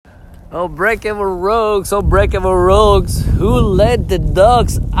Unbreakable rogues, who let the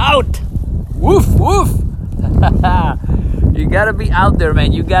dogs out? Woof, woof. You gotta be out there,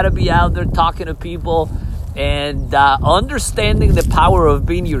 man. You gotta be out there talking to people and understanding the power of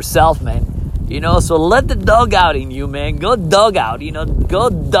being yourself, man. So let the dog out in you, man. Go dog out, go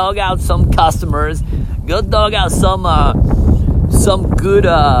dog out some customers. Go dog out some good,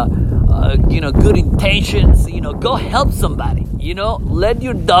 good intentions. Go help somebody. Let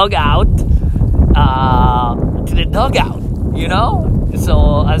your dog out to the dugout.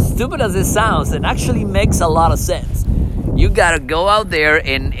 So as stupid as it sounds, it actually makes a lot of sense. You gotta go out there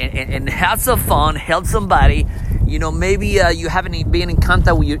and have some fun, help somebody. Maybe you haven't been in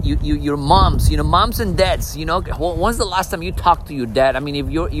contact with your moms. Moms and dads. When's the last time you talked to your dad? I mean, if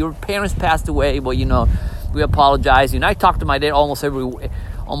your parents passed away, well, we apologize. I talk to my dad almost every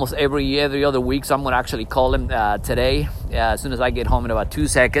other week. So I'm gonna actually call him today as soon as I get home in about 2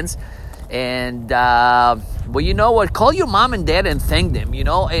 seconds. And but you know what? Call your mom and dad and thank them.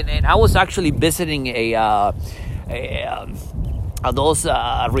 And I was actually visiting those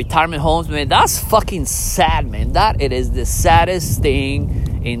retirement homes, man. That's fucking sad, man. It is the saddest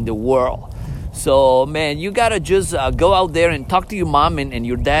thing in the world. So, man, you gotta just go out there and talk to your mom and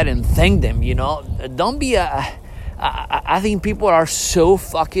your dad and thank them. Don't be I think people are so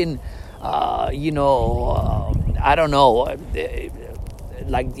fucking I don't know,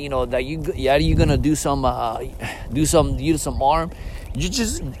 like that you're gonna do some harm.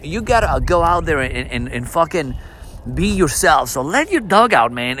 You gotta go out there and fucking be yourself. So let your dog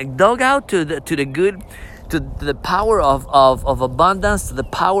out, man. Dog out to the good, to the power of abundance, to the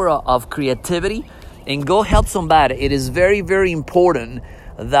power of creativity, and go help somebody. It is very, very important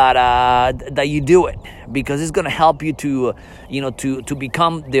that you do it, because it's gonna help you to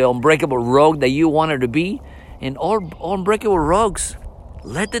become the unbreakable rogue that you wanted to be. And all unbreakable rogues,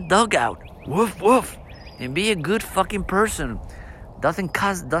 let the dog out. Woof woof, and be a good fucking person. Doesn't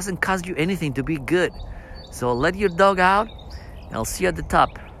cost you anything to be good. So let your dog out, and I'll see you at the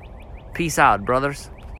top. Peace out, brothers.